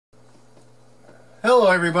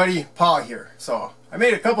Hello everybody, Paul here. So I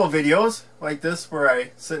made a couple of videos like this where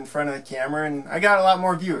I sit in front of the camera and I got a lot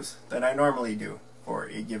more views than I normally do for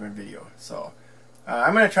a given video. So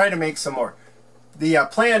I'm going to try to make some more. The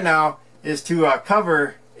plan now is to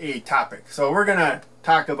cover a topic. So we're going to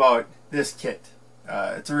talk about this kit.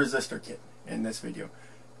 It's a resistor kit in this video.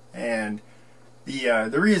 And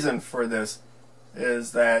the reason for this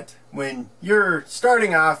is that when you're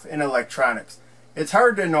starting off in electronics, it's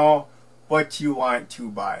hard to know what you want to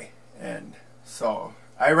buy, and so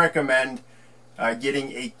I recommend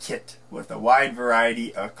getting a kit with a wide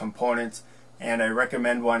variety of components, and I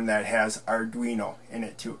recommend one that has Arduino in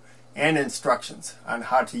it too, and instructions on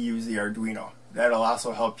how to use the Arduino. That'll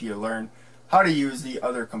also help you learn how to use the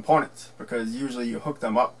other components, because usually you hook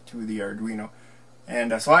them up to the Arduino.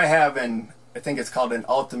 And so I have I think it's called an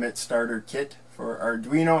Ultimate Starter Kit for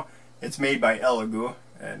Arduino. It's made by Elegoo,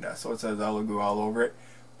 and so it says Elegoo all over it.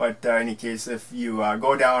 But in any case, if you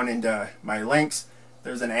go down into my links,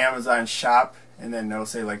 there's an Amazon shop, and then it'll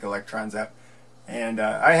say like Electrons app. And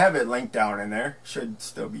I have it linked down in there. Should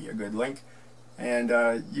still be a good link.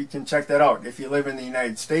 And you can check that out. If you live in the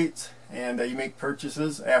United States and you make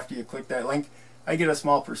purchases after you click that link, I get a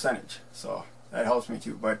small percentage. So that helps me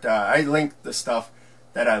too. But I link the stuff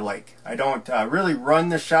that I like. I don't really run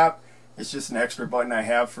the shop. It's just an extra button I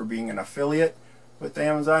have for being an affiliate with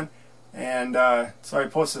Amazon. And so I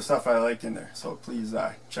post the stuff I like in there, so please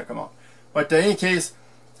check them out. But in any case,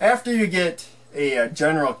 after you get a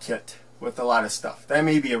general kit with a lot of stuff, that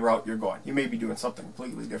may be a route you're going. You may be doing something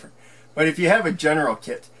completely different. But if you have a general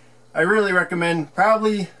kit, I really recommend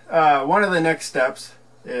probably one of the next steps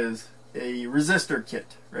is a resistor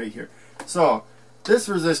kit right here. So this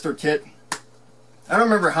resistor kit, I don't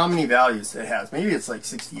remember how many values it has. Maybe it's like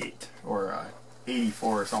 68 or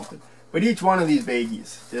 84 or something. But each one of these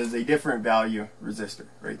baggies is a different value resistor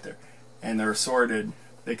right there. And they're assorted,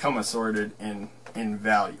 they come assorted in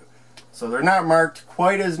value. So they're not marked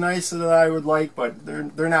quite as nice as I would like, but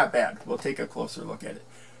they're not bad. We'll take a closer look at it.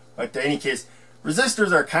 But in any case,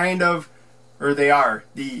 resistors are kind of, or they are,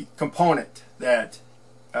 the component that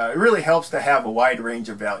it really helps to have a wide range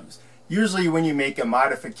of values. Usually when you make a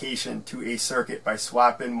modification to a circuit by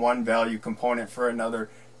swapping one value component for another,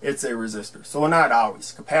 it's a resistor. So not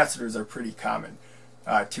always. Capacitors are pretty common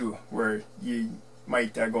too, where you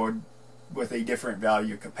might go with a different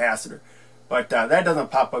value capacitor. But that doesn't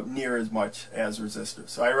pop up near as much as resistors.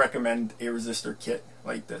 So I recommend a resistor kit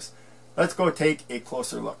like this. Let's go take a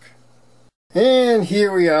closer look. And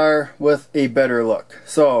here we are with a better look.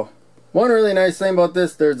 So one really nice thing about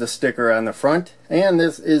this, there's a sticker on the front, and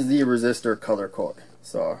this is the resistor color code.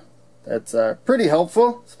 So that's pretty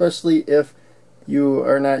helpful, especially if you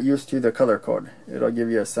are not used to the color code. It'll give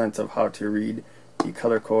you a sense of how to read the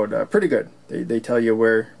color code pretty good. They tell you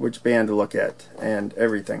which band to look at and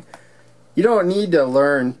everything. You don't need to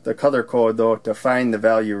learn the color code though to find the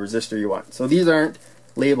value resistor you want. So these aren't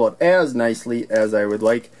labeled as nicely as I would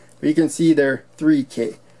like, but you can see they're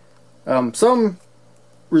 3K. Some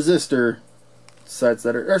resistor sets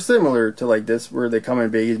that are similar to like this, where they come in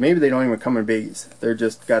baggies. Maybe they don't even come in baggies. They're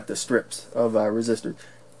just got the strips of resistors.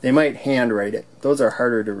 They might handwrite it. Those are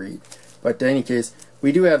harder to read. But in any case,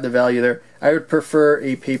 we do have the value there. I would prefer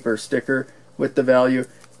a paper sticker with the value,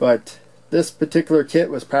 but this particular kit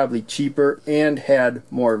was probably cheaper and had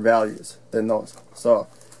more values than those. So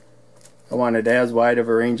I wanted as wide of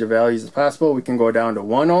a range of values as possible. We can go down to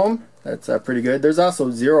 1 ohm. That's pretty good. There's also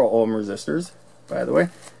 0 ohm resistors, by the way,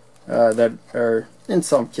 that are in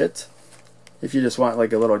some kits if you just want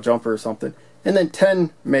like a little jumper or something. And then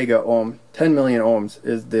 10 mega ohm, 10 million ohms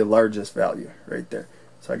is the largest value right there.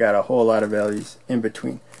 So I got a whole lot of values in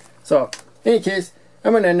between. So in any case,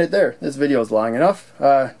 I'm going to end it there. This video is long enough.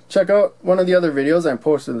 Check out one of the other videos I'm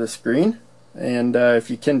posting on the screen. And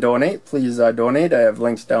if you can donate, please donate. I have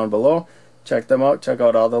links down below. Check them out. Check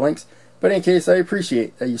out all the links. But in any case, I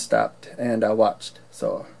appreciate that you stopped and watched.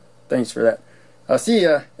 So thanks for that. I'll see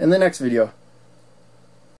you in the next video.